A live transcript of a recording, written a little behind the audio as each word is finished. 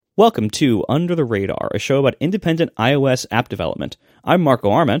Welcome to Under the Radar, a show about independent iOS app development. I'm Marco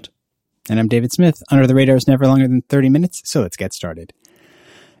Arment. And I'm David Smith. Under the Radar is never longer than 30 minutes, so let's get started.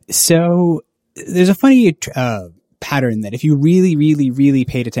 So there's a funny pattern that if you really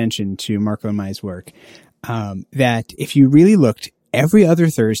paid attention to Marco and Mai's work, that if you really looked, every other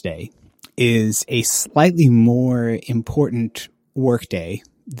Thursday is a slightly more important work day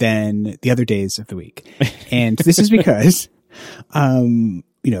than the other days of the week. And this is because,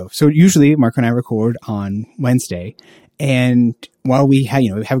 so usually Marco and I record on Wednesday. And while we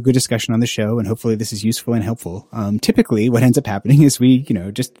have a good discussion on the show, and hopefully this is useful and helpful, typically what ends up happening is we,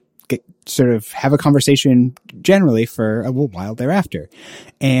 just have a conversation generally for a while thereafter.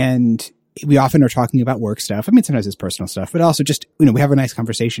 And we often are talking about work stuff. I mean, sometimes it's personal stuff, but also just, we have a nice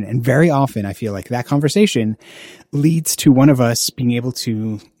conversation. And very often I feel like that conversation leads to one of us being able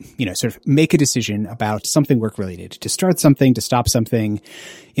to, sort of make a decision about something work related, to start something, to stop something.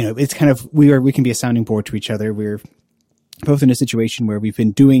 It's kind of, we can be a sounding board to each other. We're both in a situation where we've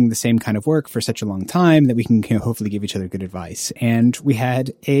been doing the same kind of work for such a long time that we can hopefully give each other good advice. And we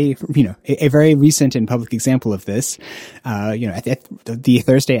had a very recent and public example of this, at the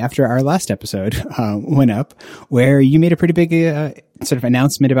Thursday after our last episode, went up, where you made a pretty big, sort of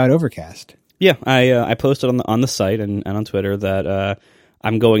announcement about Overcast. Yeah. I posted on the site and on Twitter that,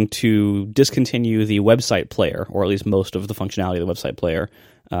 I'm going to discontinue the website player, or at least most of the functionality of the website player,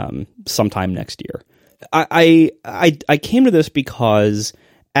 sometime next year. I came to this because,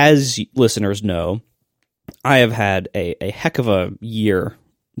 as listeners know, I have had a heck of a year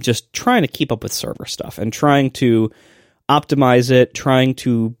just trying to keep up with server stuff and trying to optimize it, trying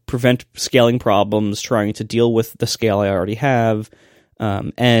to prevent scaling problems, trying to deal with the scale I already have,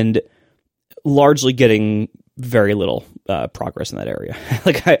 and largely getting very little progress in that area.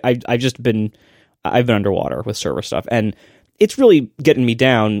 Like I've been underwater with server stuff, and it's really getting me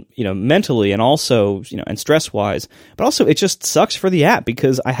down, mentally and also, and stress-wise. But also, it just sucks for the app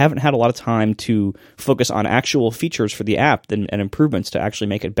because I haven't had a lot of time to focus on actual features for the app and improvements to actually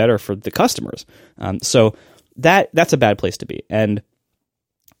make it better for the customers. So that's a bad place to be. And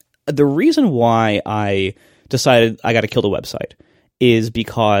the reason why I decided I got to kill the website is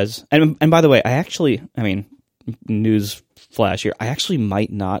because, and by the way, news flash here, I actually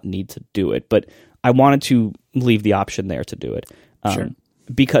might not need to do it, but I wanted to leave the option there to do it. Sure.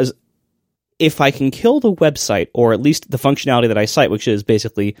 Because if I can kill the website, or at least the functionality that I cite, which is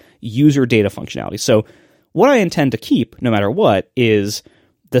basically user data functionality. So what I intend to keep, no matter what, is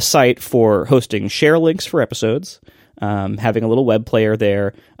the site for hosting share links for episodes, having a little web player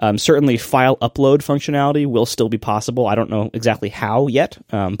there. Certainly file upload functionality will still be possible. I don't know exactly how yet,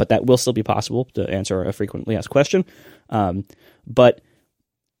 but that will still be possible, to answer a frequently asked question. But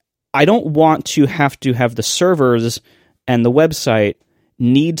I don't want to have the servers and the website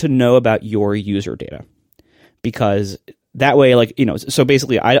need to know about your user data, because that way, so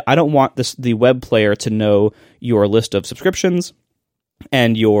basically I don't want the web player to know your list of subscriptions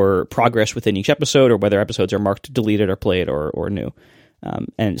and your progress within each episode, or whether episodes are marked deleted or played or new.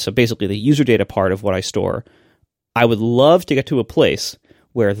 And so basically the user data part of what I store, I would love to get to a place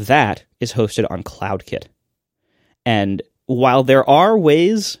where that is hosted on CloudKit. And while there are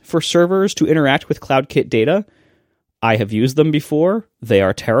ways for servers to interact with CloudKit data, I have used them before. They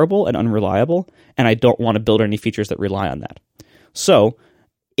are terrible and unreliable, and I don't want to build any features that rely on that. So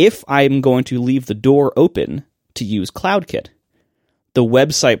if I'm going to leave the door open to use CloudKit, the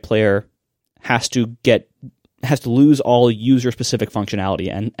website player has to lose all user-specific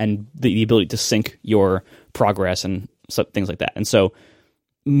functionality and the ability to sync your progress and things like that. And so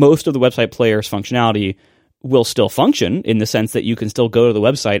most of the website player's functionality will still function in the sense that you can still go to the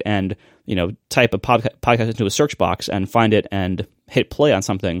website and, type a podcast into a search box and find it and hit play on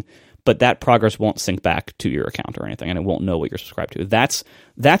something, but that progress won't sync back to your account or anything, and it won't know what you're subscribed to. That's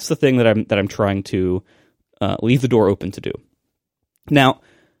the thing that I'm trying to leave the door open to do. Now,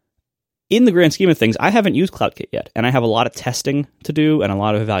 in the grand scheme of things, I haven't used CloudKit yet, and I have a lot of testing to do and a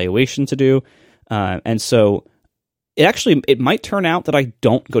lot of evaluation to do, and so it might turn out that I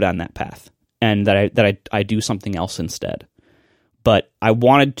don't go down that path, and that I do something else instead. But I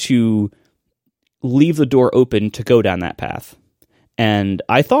wanted to leave the door open to go down that path. And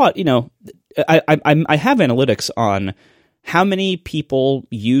I thought, I have analytics on how many people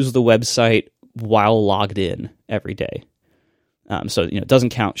use the website while logged in every day. So it doesn't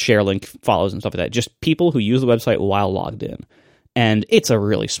count share link follows and stuff like that. Just people who use the website while logged in. And it's a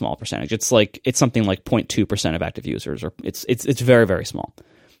really small percentage. It's something like 0.2% of active users, or it's very, very small.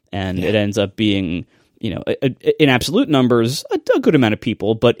 And it ends up being, in absolute numbers, a good amount of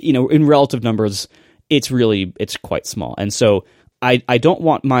people, but, in relative numbers, it's quite small. And so I don't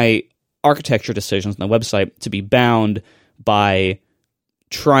want my architecture decisions on the website to be bound by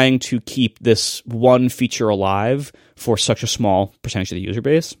trying to keep this one feature alive for such a small percentage of the user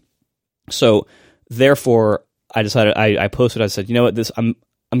base. So therefore, I decided, I posted, I said, you know what, I'm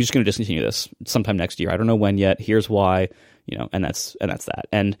just going to discontinue this sometime next year. I don't know when yet. Here's why, and that's that.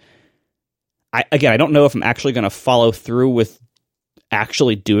 And I don't know if I'm actually going to follow through with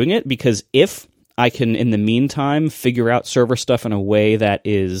actually doing it, because if I can, in the meantime, figure out server stuff in a way that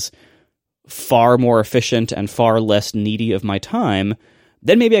is far more efficient and far less needy of my time,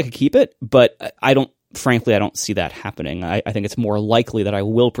 then maybe I could keep it. But I don't see that happening. I think it's more likely that I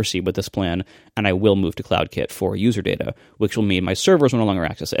will proceed with this plan and I will move to CloudKit for user data, which will mean my servers will no longer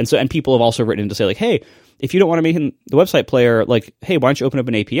access it. And people have also written in to say, like, hey, if you don't want to maintain the website player, like, hey, why don't you open up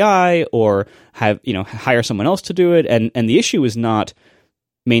an API or hire someone else to do it? And the issue is not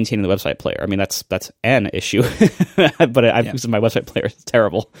maintaining the website player. I mean, that's an issue, but my website player is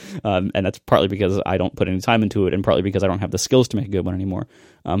terrible, and that's partly because I don't put any time into it, and partly because I don't have the skills to make a good one anymore.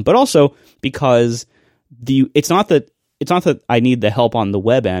 But also because it's not that I need the help on the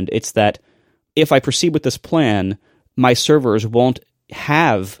web end. It's that if I proceed with this plan, my servers won't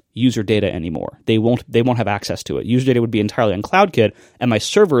have user data anymore. They won't have access to it. User data would be entirely on CloudKit, and my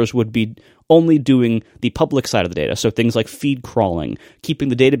servers would be only doing the public side of the data. So things like feed crawling, keeping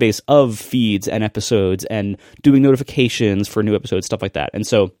the database of feeds and episodes, and doing notifications for new episodes, stuff like that. And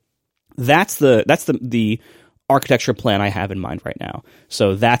so that's the architecture plan I have in mind right now.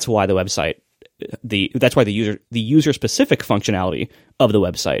 So that's why the website, that's why the user specific functionality of the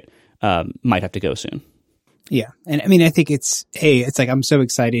website might have to go soon. Yeah. And I mean, I think it's like, I'm so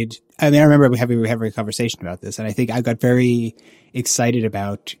excited. I mean, I remember we having a conversation about this, and I think I got very excited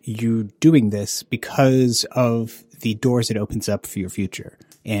about you doing this because of the doors it opens up for your future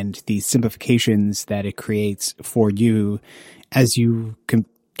and the simplifications that it creates for you as you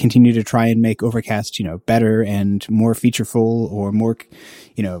continue to try and make Overcast, better and more featureful, or more,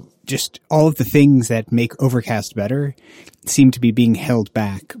 just all of the things that make Overcast better seem to be being held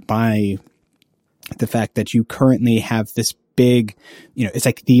back by the fact that you currently have this big, it's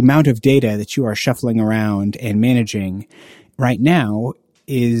like the amount of data that you are shuffling around and managing right now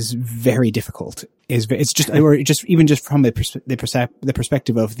is very difficult. It's just, or just even just from the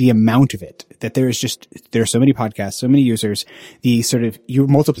perspective of the amount of it, that there are so many podcasts, so many users, you're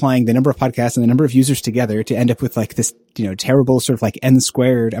multiplying the number of podcasts and the number of users together to end up with like this, terrible sort of like n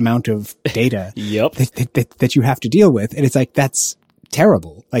squared amount of data Yep. that you have to deal with. And it's like, that's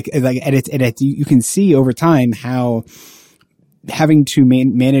terrible. And you can see over time how having to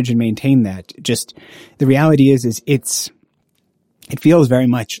manage and maintain that, just the reality is it feels very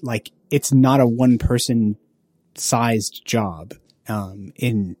much like it's not a one person sized job,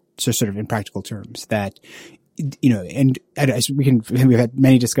 in sort of in practical terms, that, and we've had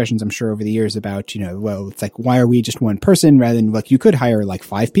many discussions, I'm sure, over the years about, well, it's like, why are we just one person rather than like, you could hire like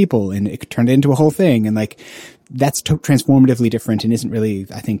 5 people and it could turn it into a whole thing. And like, that's transformatively different and isn't really,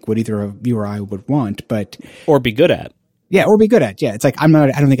 I think, what either of you or I would want, or be good at. Yeah. Or be good at. Yeah. It's like, I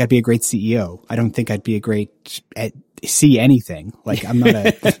don't think I'd be a great CEO. I don't think I'd be a great see anything. Like, I'm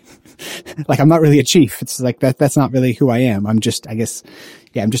not I'm not really a chief. It's like that's not really who I am. I'm just, I guess,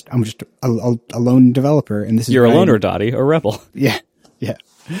 yeah, I'm just a lone developer. And you're a loner, Dottie, a rebel. Yeah. Yeah.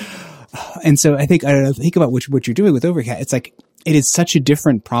 And so I think about what you're doing with Overcast. It's like, it is such a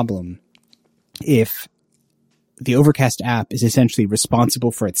different problem if the Overcast app is essentially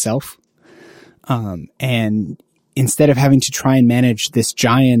responsible for itself. And instead of having to try and manage this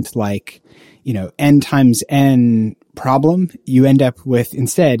giant, like, n times n problem, you end up with,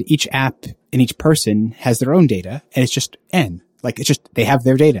 instead, each app and each person has their own data, and it's just n. Like, it's just, they have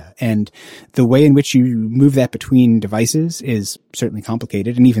their data. And the way in which you move that between devices is certainly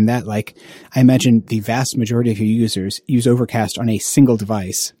complicated. And even that, like, I imagine the vast majority of your users use Overcast on a single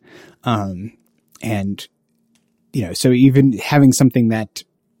device. And, so even having something that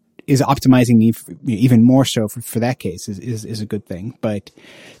is optimizing even more so for that case is a good thing. But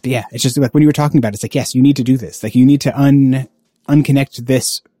yeah, it's just like when you were talking about it, it's like, yes, you need to do this. Like, you need to unconnect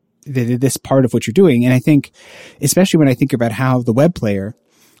this part of what you're doing. And I think, especially when I think about how the web player,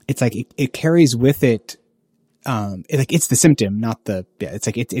 it's like it carries with it, it's the symptom, not the, it's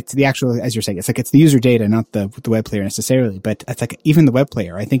like, it's the actual, as you're saying, it's like, it's the user data, not the web player necessarily. But it's like, even the web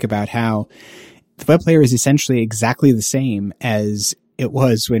player, I think about how the web player is essentially exactly the same as it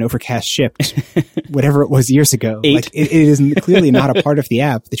was when Overcast shipped, whatever it was years ago. 8. Like, it is clearly not a part of the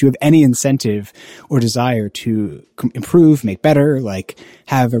app that you have any incentive or desire to improve, make better, like,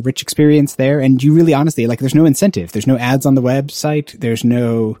 have a rich experience there. And you really, honestly, like, there's no incentive. There's no ads on the website. There's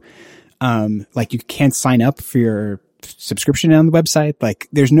no, like, you can't sign up for your subscription on the website. Like,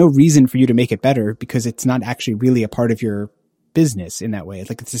 there's no reason for you to make it better because it's not actually really a part of your business in that way. It's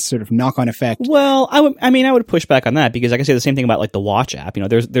like it's this sort of knock-on effect. Well, I would push back on that because I can say the same thing about like the Watch app. You know,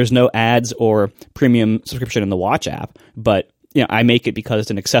 there's no ads or premium subscription in the Watch app, but you know, I make it because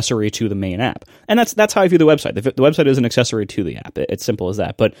it's an accessory to the main app, and that's how I view the website. The website is an accessory to the app. It's simple as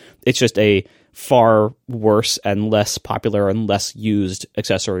that. But it's just a far worse and less popular and less used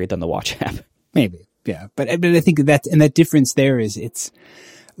accessory than the Watch app. Maybe, yeah. But I think that difference there is it's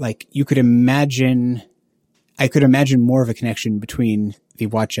like I could imagine more of a connection between the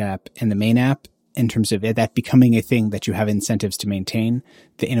Watch app and the main app in terms of that becoming a thing that you have incentives to maintain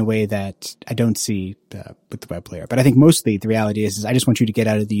in a way that I don't see with the web player. But I think mostly the reality is I just want you to get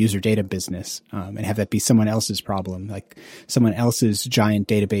out of the user data business and have that be someone else's problem, like someone else's giant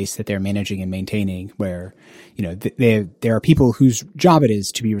database that they're managing and maintaining where, you know, there are people whose job it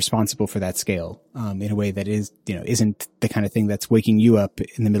is to be responsible for that scale in a way that is, you know, isn't the kind of thing that's waking you up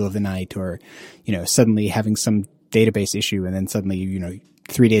in the middle of the night or, you know, suddenly having some database issue and then suddenly, you know,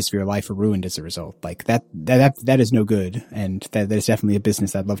 3 days of your life are ruined as a result. Like that is no good. And that is definitely a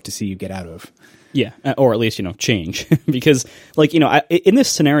business I'd love to see you get out of. Yeah. Or at least, you know, change because like, you know, in this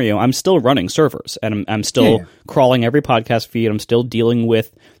scenario, I'm still running servers and I'm still crawling every podcast feed. I'm still dealing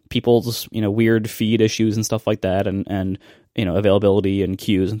with people's, you know, weird feed issues and stuff like that. And, you know, availability and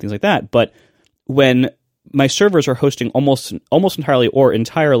queues and things like that. But when my servers are hosting almost entirely or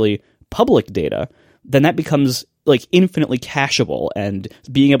entirely public data, then that becomes like infinitely cacheable and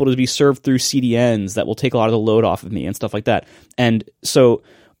being able to be served through CDNs that will take a lot of the load off of me and stuff like that. And so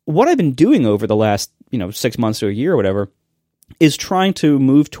what I've been doing over the last, you know, 6 months to a year or whatever is trying to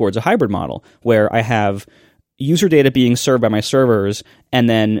move towards a hybrid model where I have user data being served by my servers and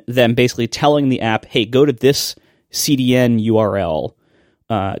then them basically telling the app, hey, go to this CDN URL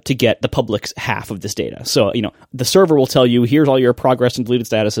to get the public's half of this data. So, you know, the server will tell you, here's all your progress and deleted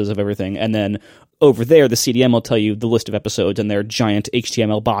statuses of everything. And then over there, the CDN will tell you the list of episodes and their giant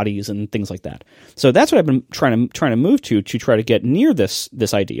HTML bodies and things like that. So that's what I've been trying to move to try to get near this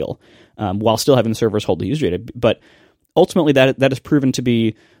ideal while still having the servers hold the user data. But ultimately, that has proven to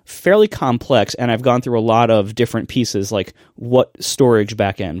be fairly complex, and I've gone through a lot of different pieces, like what storage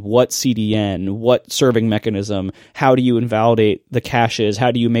backend, what CDN, what serving mechanism, how do you invalidate the caches, how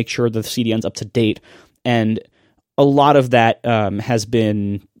do you make sure the CDN's up to date, and a lot of that has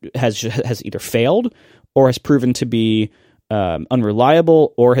either failed or has proven to be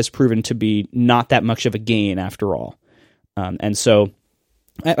unreliable or has proven to be not that much of a gain after all, and so.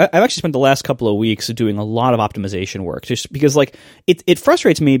 I've actually spent the last couple of weeks doing a lot of optimization work, just because, like, it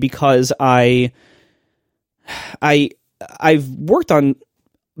frustrates me because I've worked on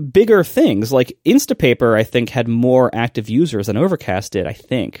bigger things. Like Instapaper, I think, had more active users than Overcast did. I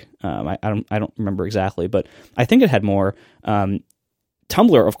think I don't remember exactly, but I think it had more.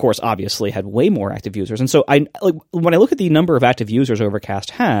 Tumblr, of course, obviously had way more active users, and so when I look at the number of active users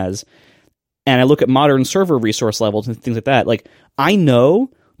Overcast has. And I look at modern server resource levels and things like that, like, I know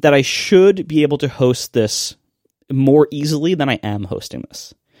that I should be able to host this more easily than I am hosting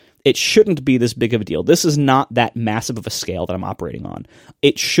this. It shouldn't be this big of a deal. This is not that massive of a scale that I'm operating on.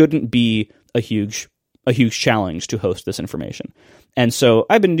 It shouldn't be a huge challenge to host this information. And so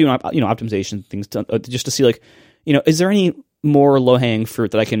I've been doing, you know, optimization things just to see, like, you know, is there any more low-hanging fruit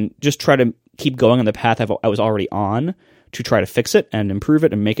that I can just try to keep going on the path I was already on to try to fix it and improve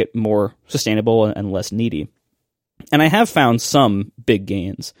it and make it more sustainable and less needy. And I have found some big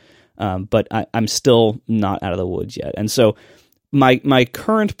gains, but I'm still not out of the woods yet. And so my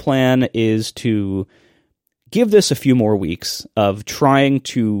current plan is to give this a few more weeks of trying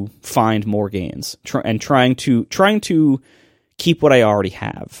to find more gains and trying to keep what I already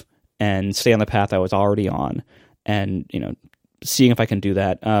have and stay on the path I was already on, and, you know, seeing if I can do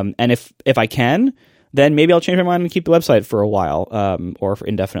that. And if I can, then maybe I'll change my mind and keep the website for a while, or for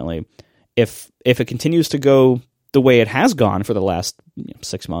indefinitely. If it continues to go the way it has gone for the last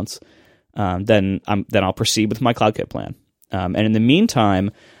 6 months, then I'll proceed with my CloudKit plan. And in the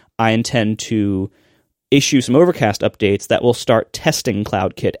meantime, I intend to issue some Overcast updates that will start testing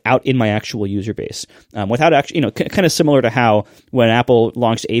CloudKit out in my actual user base, without actually, you know, kind of similar to how when Apple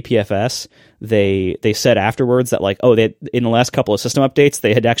launched APFS, they said afterwards that, like, oh, they in the last couple of system updates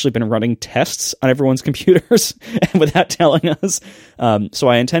they had actually been running tests on everyone's computers and without telling us. So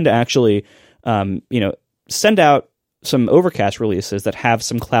I intend to actually, you know, send out some Overcast releases that have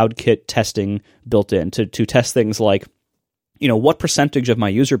some CloudKit testing built in to test things like, you know, what percentage of my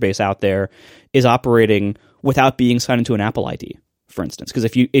user base out there is operating without being signed into an Apple ID, for instance. Because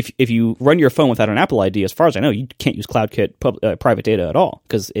if you run your phone without an Apple ID, as far as I know, you can't use CloudKit private data at all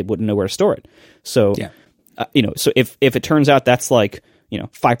because it wouldn't know where to store it. So so if it turns out that's like,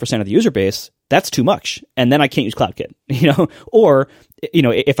 5% of the user base, that's too much. And then I can't use CloudKit, or,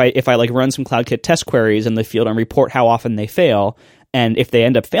 if I like run some CloudKit test queries in the field and report how often they fail, and if they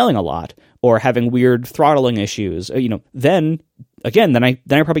end up failing a lot or having weird throttling issues, then I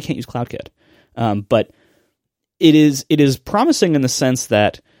probably can't use CloudKit. But it is promising in the sense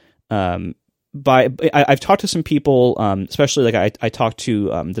that, I've talked to some people, especially like I talked to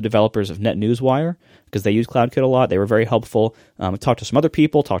the developers of NetNewsWire because they use CloudKit a lot. They were very helpful. I talked to some other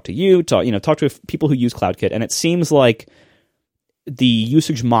people, talked to you, talked to people who use CloudKit, and it seems like the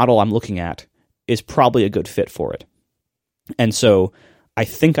usage model I'm looking at is probably a good fit for it. And so I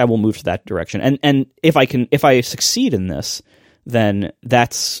think I will move to that direction. And if I succeed in this, then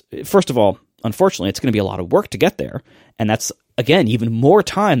that's, first of all, unfortunately, it's going to be a lot of work to get there, and that's, again, even more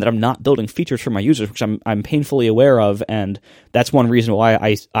time that I'm not building features for my users, which I'm painfully aware of, and that's one reason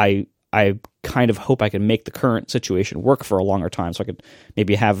why I kind of hope I can make the current situation work for a longer time, so I could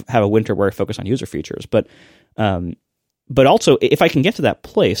maybe have a winter where I focus on user features. But also, if I can get to that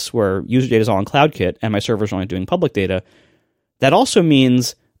place where user data is all in CloudKit and my servers are only doing public data, that also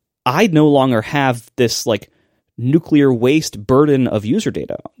means I no longer have this like nuclear waste burden of user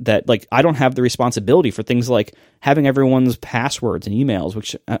data, that like I don't have the responsibility for things like having everyone's passwords and emails,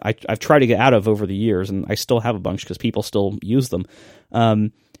 which I've tried to get out of over the years, and I still have a bunch because people still use them.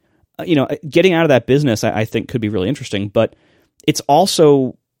 Getting out of that business, I think could be really interesting, but it's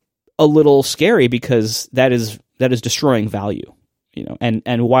also a little scary because that is destroying value,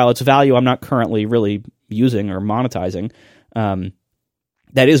 and while it's value I'm not currently really using or monetizing,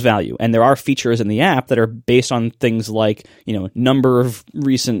 that is value. And there are features in the app that are based on things like, number of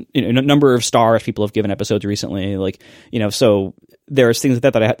stars people have given episodes recently. Like, so there's things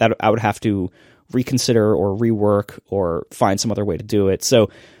like that I would have to reconsider or rework or find some other way to do it. So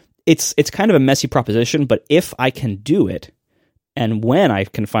it's kind of a messy proposition, but if I can do it and when I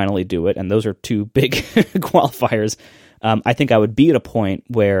can finally do it, and those are two big qualifiers, I think I would be at a point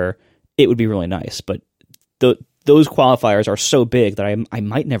where it would be really nice. But those qualifiers are so big that I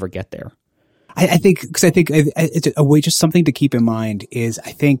might never get there. I think it's a way, just something to keep in mind is,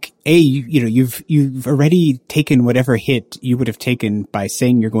 I think, you've already taken whatever hit you would have taken by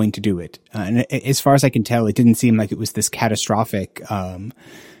saying you're going to do it. And as far as I can tell, it didn't seem like it was this catastrophic,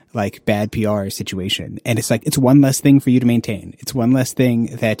 like bad PR situation. And it's like, it's one less thing for you to maintain. It's one less thing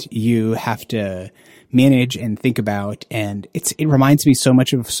that you have to manage and think about. And it reminds me so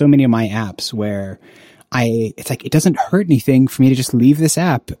much of so many of my apps where it's like, it doesn't hurt anything for me to just leave this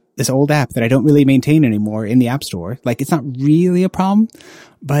old app that I don't really maintain anymore in the App Store. Like, it's not really a problem,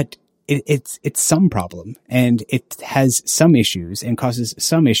 but it's some problem, and it has some issues and causes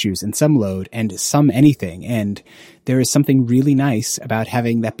some issues and some load and some anything. And there is something really nice about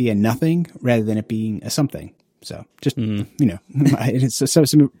having that be a nothing rather than it being a something. So just,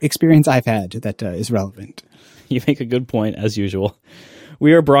 it's some experience I've had that is relevant. You make a good point, as usual.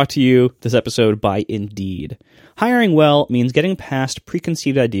 We are brought to you this episode by Indeed. Hiring well means getting past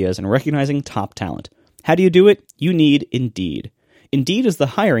preconceived ideas and recognizing top talent. How do you do it? You need Indeed. Indeed is the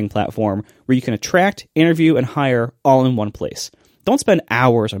hiring platform where you can attract, interview, and hire all in one place. Don't spend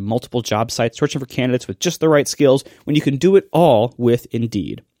hours on multiple job sites searching for candidates with just the right skills when you can do it all with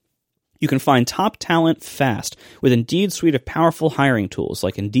Indeed. You can find top talent fast with Indeed's suite of powerful hiring tools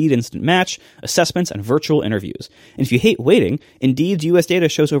like Indeed Instant Match, assessments, and virtual interviews. And if you hate waiting, Indeed's U.S. data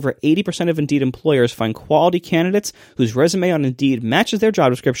shows over 80% of Indeed employers find quality candidates whose resume on Indeed matches their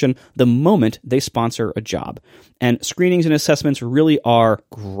job description the moment they sponsor a job. And screenings and assessments really are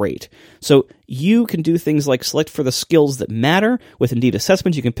great. So you can do things like select for the skills that matter. With Indeed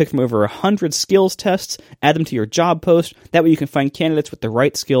Assessments, you can pick from over 100 skills tests, add them to your job post. That way you can find candidates with the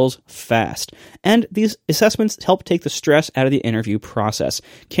right skills fast. And these assessments help take the stress out of the interview process.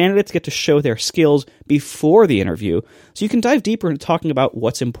 Candidates get to show their skills before the interview, so you can dive deeper into talking about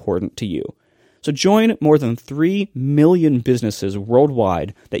what's important to you. So join more than 3 million businesses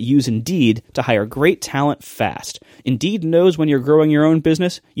worldwide that use Indeed to hire great talent fast. Indeed knows when you're growing your own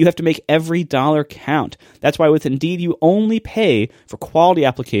business, you have to make every dollar count. That's why with Indeed, you only pay for quality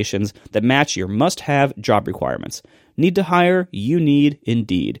applications that match your must-have job requirements. Need to hire? You need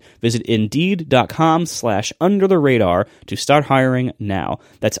Indeed. Visit Indeed.com/undertheradar to start hiring now.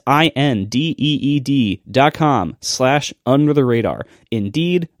 That's INDEED.com/undertheradar.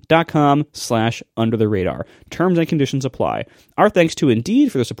 Indeed.com/undertheradar. Terms and conditions apply. Our thanks to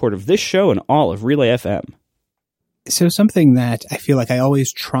Indeed for the support of this show and all of Relay FM. So something that I feel like I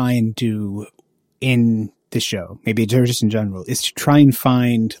always try and do in the show, maybe just in general, is to try and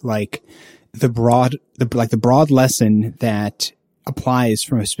find like the broad lesson that applies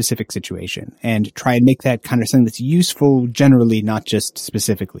from a specific situation and try and make that kind of something that's useful generally, not just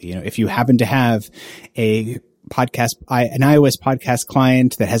specifically. You know, if you happen to have an iOS podcast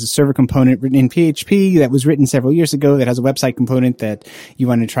client that has a server component written in PHP that was written several years ago, that has a website component that you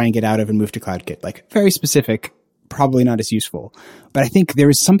want to try and get out of and move to CloudKit, like very specific, probably not as useful. But I think there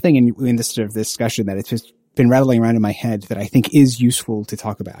is something in this sort of discussion that it's just been rattling around in my head that I think is useful to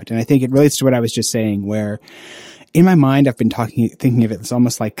talk about. And I think it relates to what I was just saying, where in my mind, I've been thinking of it as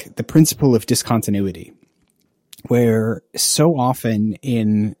almost like the principle of discontinuity, where so often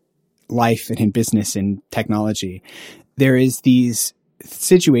in life and in business and technology, there is these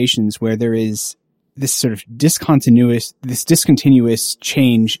situations where there is this sort of discontinuous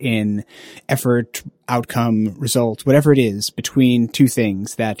change in effort, outcome, result, whatever it is, between two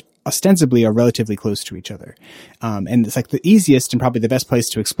things that ostensibly are relatively close to each other. And it's like the easiest and probably the best place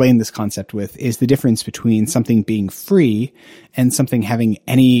to explain this concept with is the difference between something being free and something having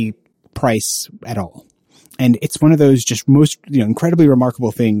any price at all. And it's one of those just most, incredibly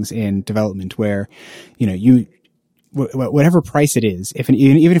remarkable things in development where, whatever price it is, even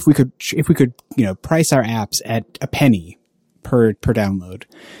if we could, price our apps at a penny per download,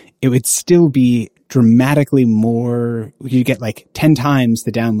 it would still be dramatically more. You get like 10 times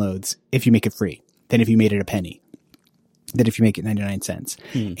the downloads if you make it free than if you made it a penny, than if you make it 99 cents.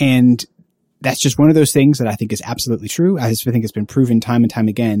 And that's just one of those things that I think is absolutely true. I just think it's been proven time and time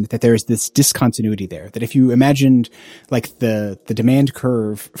again that there is this discontinuity there. That if you imagined like the demand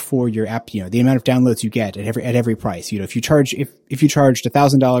curve for your app, the amount of downloads you get at every price, if you charged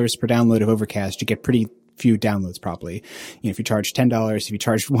 $1,000 per download of Overcast, you get pretty few downloads probably. If you charge $10, if you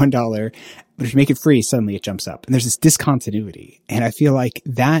charge $1, but if you make it free, suddenly it jumps up. And there's this discontinuity. And I feel like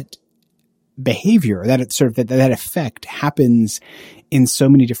that behavior, that sort of that effect happens in so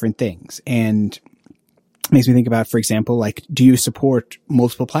many different things. And it makes me think about, for example, like, do you support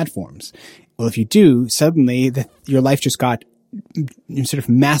multiple platforms? Well, if you do, suddenly your life just got sort of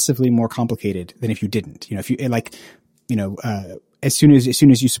massively more complicated than if you didn't. If you as soon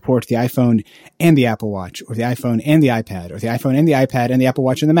as you support the iPhone and the Apple Watch, or the iPhone and the iPad, or the iPhone and the iPad and the Apple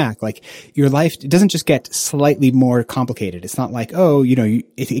Watch and the Mac, like your life, it doesn't just get slightly more complicated. It's not like,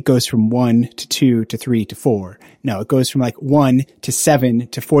 it goes from 1 to 2 to 3 to 4. No, it goes from like 1 to 7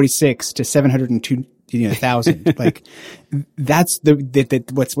 to 46 to 702, 1,000. Like that's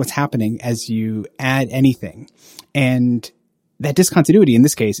what's happening as you add anything. And that discontinuity in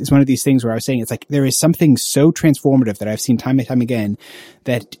this case is one of these things where I was saying it's like there is something so transformative that I've seen time and time again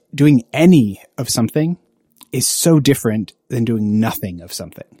that doing any of something is so different than doing nothing of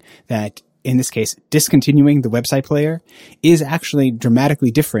something. That in this case, discontinuing the website player is actually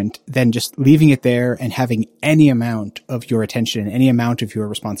dramatically different than just leaving it there and having any amount of your attention, any amount of your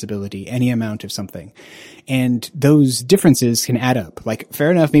responsibility, any amount of something. And those differences can add up. Like,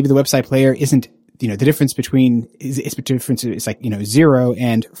 fair enough, maybe the website player isn't, the difference is like, 0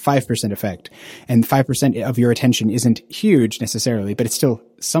 and 5% effect. And 5% of your attention isn't huge necessarily, but it's still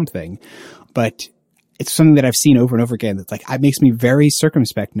something. But it's something that I've seen over and over again that's like, it makes me very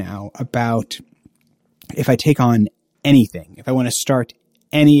circumspect now about if I take on anything, if I want to start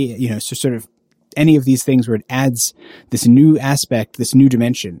any, sort of any of these things where it adds this new aspect, this new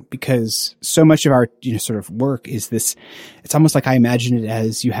dimension, because so much of our, sort of work is this, it's almost like I imagine it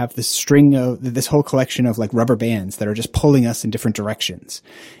as you have this string of this whole collection of like rubber bands that are just pulling us in different directions.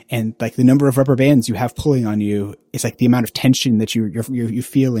 And like the number of rubber bands you have pulling on you is like the amount of tension that you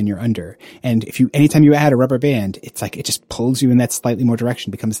feel and you're under. And anytime you add a rubber band, it's like it just pulls you in that slightly more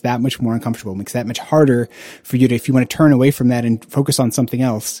direction, becomes that much more uncomfortable, makes that much harder for you to, if you want to turn away from that and focus on something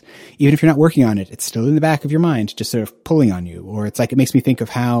else, even if you're not working on it, it's still in the back of your mind, just sort of pulling on you. Or it's like, it makes me think of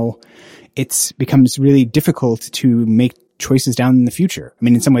how it becomes really difficult to make choices down in the future. I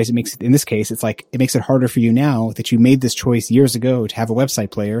mean, in some ways in this case, it's like, it makes it harder for you now that you made this choice years ago to have a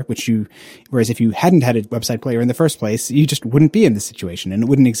website player, whereas if you hadn't had a website player in the first place, you just wouldn't be in this situation and it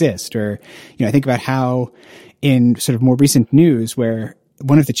wouldn't exist. Or, I think about how in sort of more recent news where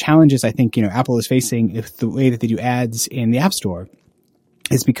one of the challenges I think, Apple is facing with the way that they do ads in the App Store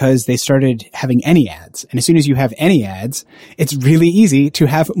is because they started having any ads. And as soon as you have any ads, it's really easy to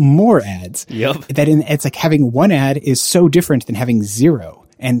have more ads. Yep. It's like having one ad is so different than having zero.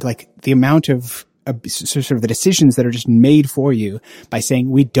 And like the amount of sort of the decisions that are just made for you by saying,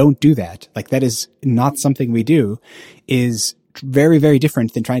 we don't do that. Like that is not something we do, is very, very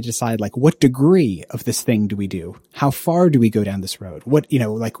different than trying to decide like what degree of this thing do we do? How far do we go down this road?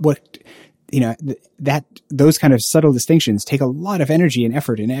 Those kind of subtle distinctions take a lot of energy and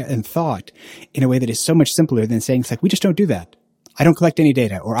effort and thought in a way that is so much simpler than saying it's like, we just don't do that. I don't collect any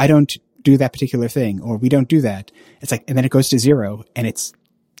data, or I don't do that particular thing, or we don't do that. It's like, and then it goes to 0, and it's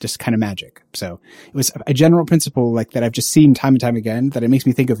just kind of magic. So it was a general principle like that I've just seen time and time again that it makes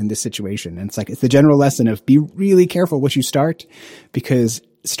me think of in this situation. And it's like, it's the general lesson of be really careful what you start, because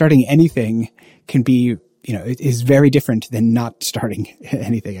starting anything can be, it is very different than not starting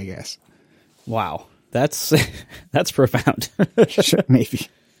anything, I guess. Wow. That's profound. Sure, maybe.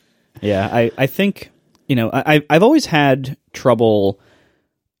 Yeah. I think, I've always had trouble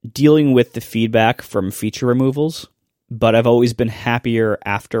dealing with the feedback from feature removals, but I've always been happier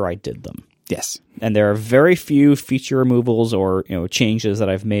after I did them. Yes. And there are very few feature removals or, changes that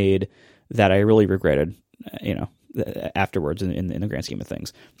I've made that I really regretted, afterwards in the grand scheme of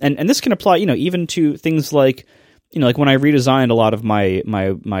things. And this can apply, even to things like, like when I redesigned a lot of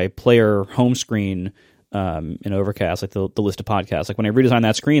my player home screen in Overcast, like the list of podcasts, like when I redesigned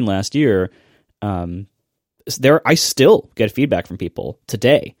that screen last year, I still get feedback from people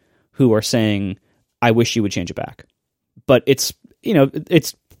today who are saying, I wish you would change it back. But it's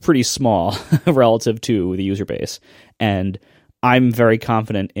pretty small relative to the user base. And I'm very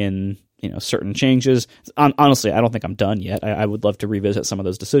confident in, certain changes. Honestly, I don't think I'm done yet. I would love to revisit some of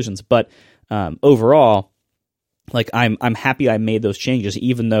those decisions. But overall, like I'm happy I made those changes,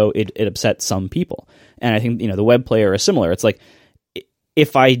 even though it upset some people. And I think, the web player is similar. It's like,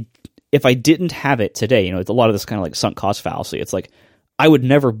 if I didn't have it today, it's a lot of this kind of like sunk cost fallacy. It's like, I would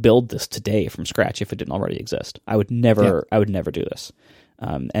never build this today from scratch if it didn't already exist. I would never do this.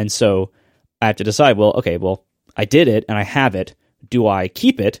 And so I have to decide, I did it and I have it. Do I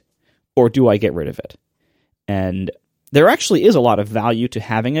keep it or do I get rid of it? And there actually is a lot of value to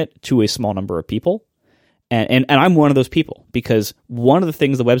having it to a small number of people. And I'm one of those people, because one of the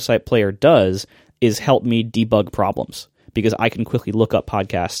things the website player does is help me debug problems, because I can quickly look up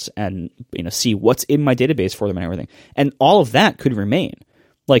podcasts and see what's in my database for them and everything. And all of that could remain,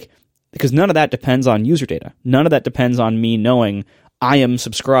 because none of that depends on user data. None of that depends on me knowing I am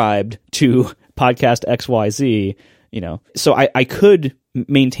subscribed to podcast XYZ. So I could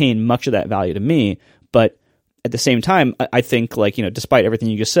maintain much of that value to me, but at the same time, I think despite everything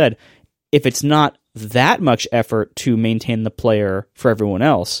you just said, if it's not that much effort to maintain the player for everyone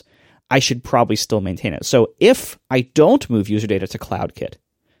else, I should probably still maintain it. So if I don't move user data to CloudKit,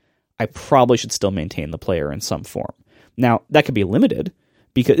 I probably should still maintain the player in some form. Now, that could be limited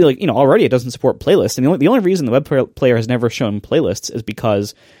because already it doesn't support playlists. And the only reason the web player has never shown playlists is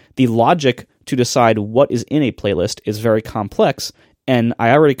because the logic to decide what is in a playlist is very complex. And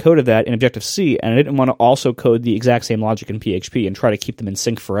I already coded that in Objective-C, and I didn't want to also code the exact same logic in PHP and try to keep them in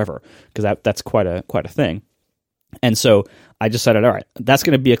sync forever, because that's quite a thing. And so I decided, all right, that's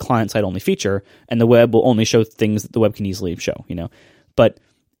going to be a client-side only feature, and the web will only show things that the web can easily show. But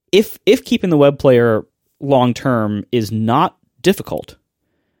if keeping the web player long-term is not difficult,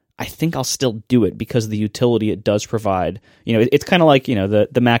 I think I'll still do it because of the utility it does provide. It's kind of like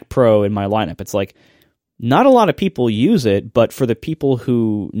the Mac Pro in my lineup. It's like, not a lot of people use it, but for the people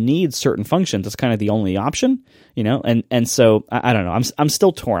who need certain functions, it's kind of the only option, and so I don't know. I'm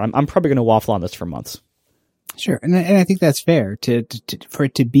still torn. I'm probably going to waffle on this for months. Sure. And I think that's fair for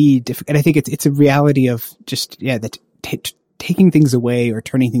it to be difficult. And I think it's a reality of just, that taking things away or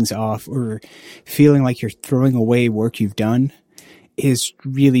turning things off or feeling like you're throwing away work you've done is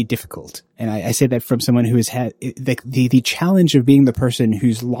really difficult. And I say that from someone who has had the challenge of being the person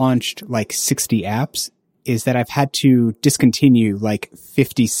who's launched 60 apps is that I've had to discontinue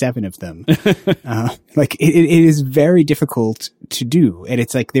 57 of them. It is very difficult to do. And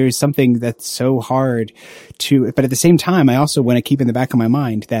it's there's something that's so hard to, but at the same time, I also want to keep in the back of my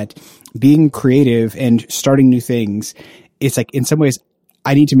mind that being creative and starting new things, it's in some ways,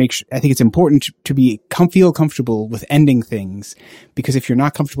 I need to make sure, I think it's important to feel comfortable with ending things, because if you're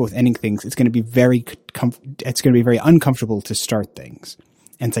not comfortable with ending things, it's going to be very uncomfortable to start things.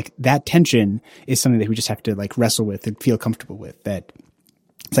 And it's that tension is something that we just have to wrestle with and feel comfortable with. That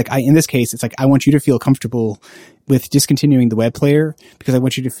it's in this case, it's I want you to feel comfortable with discontinuing the web player, because I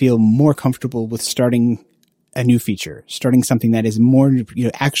want you to feel more comfortable with starting a new feature, starting something that is more,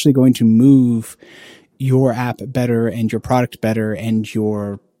 actually going to move your app better and your product better and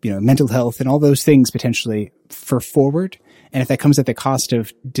your, mental health and all those things potentially forward. And if that comes at the cost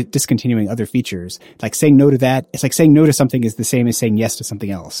of discontinuing other features, saying no to that, it's saying no to something is the same as saying yes to something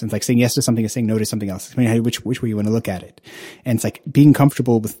else. And it's saying yes to something is saying no to something else. Which way you want to look at it. And it's being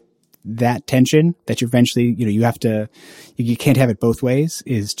comfortable with that tension that you eventually, you can't have it both ways,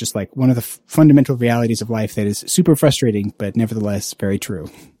 is just one of the fundamental realities of life that is super frustrating, but nevertheless very true.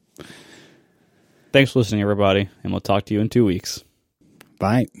 Thanks for listening, everybody. And we'll talk to you in 2 weeks.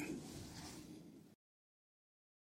 Bye.